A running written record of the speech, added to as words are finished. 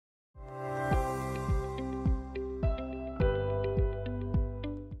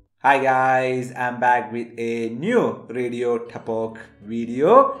Hi guys, I'm back with a new radio Tapok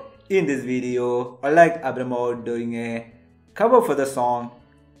video. In this video, Oleg Abramov doing a cover for the song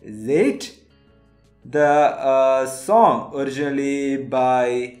Zeit. The song originally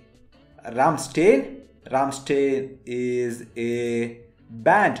by Rammstein. Rammstein is a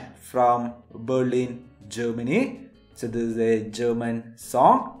band from Berlin, Germany. So this is a German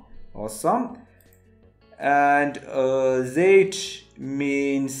song. Awesome. And Zeit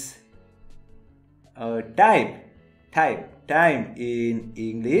means time in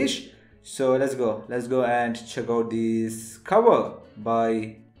English. So let's go and check out this cover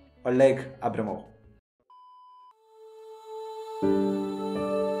by Oleg Abramov.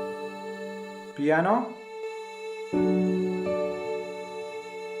 Piano.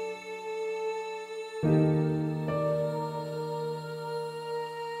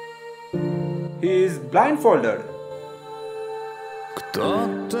 He is blindfolded.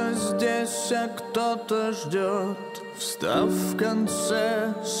 Кто-то здесь, а кто-то ждет, встав в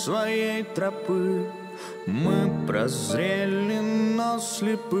конце своей тропы. Мы прозрели, но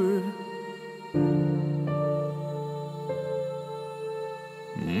слепы.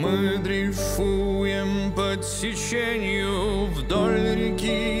 Мы дрейфуем по течению вдоль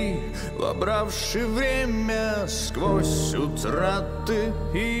реки, вобравши время сквозь утраты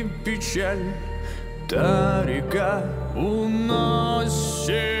и печаль. Та река уносит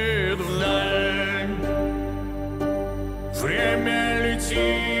вдаль. Время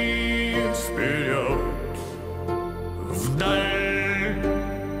летит вперед, вдаль,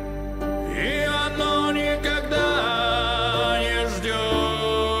 и оно никогда не ждет.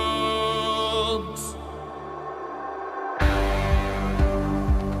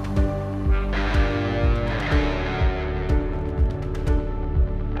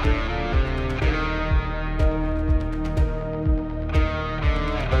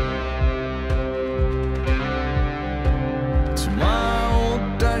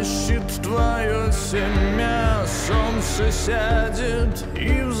 Твое семя, солнце сядет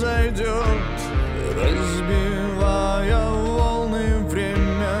и взойдет, разбивая волны,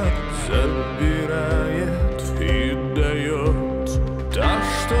 время забирает и дает. Та,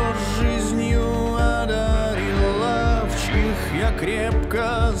 что жизнью одарила, в чьих я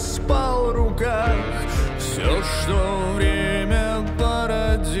крепко спал руках, все, что время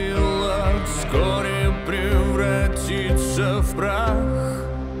породило, вскоре превратится в прах.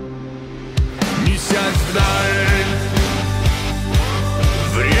 Несясь вдаль,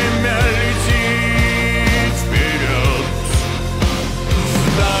 время летит вперед,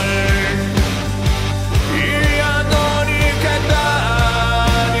 вдаль, и оно никогда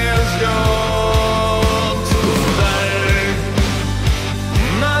не ждет. Вдаль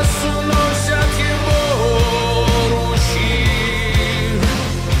нас уносят его ручьи,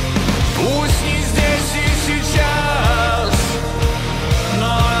 пусть не здесь и сейчас,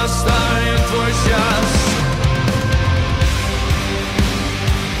 но настанет твой час.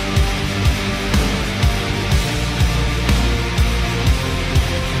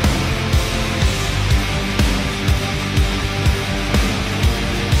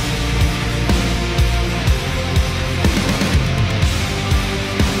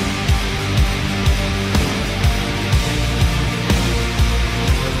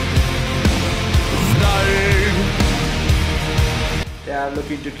 They are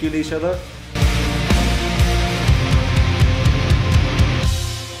looking to kill each other.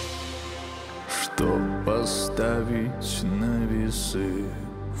 Что поставить на весы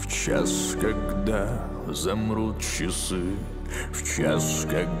в час, когда замрут часы, в час,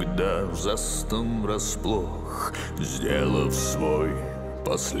 когда застым врасплох, сделав свой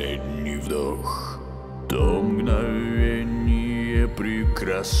последний вдох. То мгновение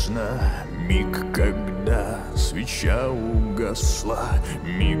прекрасно, миг, когда свеча угасла,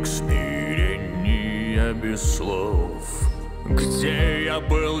 миг смирения без слов, где я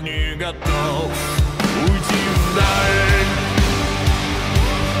был не готов уйти вдаль,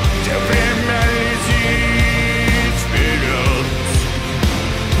 где время летит вперед,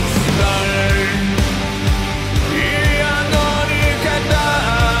 вдаль, и оно никогда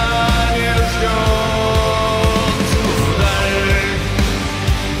не ждет. Вдаль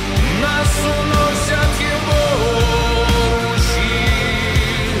нас уносят его ручьи,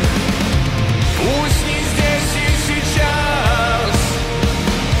 пусть не здесь и сейчас,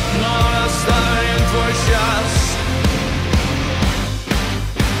 но настанет твой час.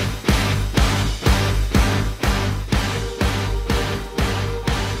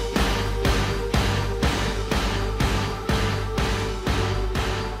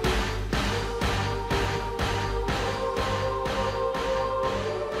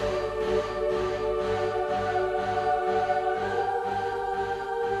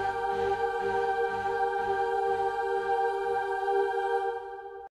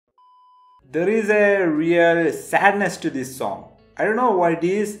 there is a real sadness to this song. I don't know what it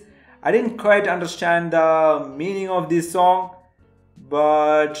is. I didn't quite understand the meaning of this song,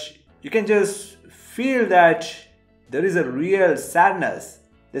 but you can just feel that there is a real sadness.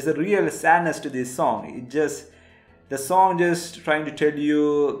 There's a real sadness to this song. The song just trying to tell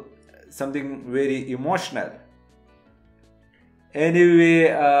you something very emotional. Anyway,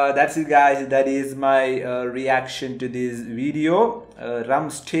 that's it guys. That is my reaction to this video.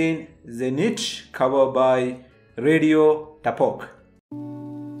 Rammstein Zeit cover by Radio Tapok.